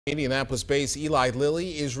Indianapolis-based Eli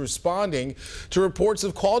Lilly is responding to reports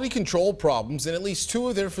of quality control problems in at least two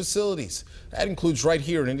of their facilities. That includes right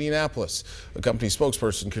here in Indianapolis. A company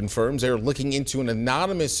spokesperson confirms they're looking into an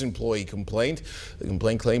anonymous employee complaint. The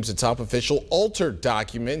complaint claims the top official altered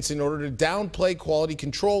documents in order to downplay quality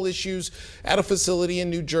control issues at a facility in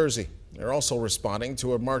New Jersey. They're also responding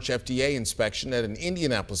to a March FDA inspection at an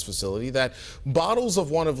Indianapolis facility that bottles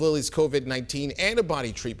of one of Lilly's COVID-19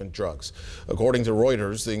 antibody treatment drugs. According to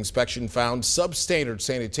Reuters, the inspection found substandard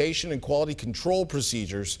sanitation and quality control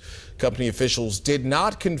procedures. Company officials did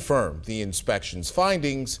not confirm the inspection's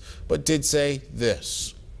findings, but did say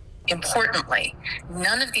this. Importantly,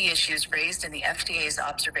 none of the issues raised in the FDA's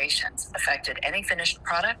observations affected any finished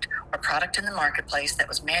product or product in the marketplace that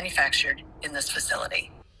was manufactured in this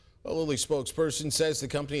facility. A Lilly spokesperson says the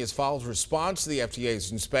company has filed response to the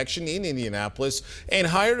FDA's inspection in Indianapolis and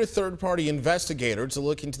hired a third-party investigator to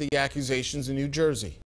look into the accusations in New Jersey.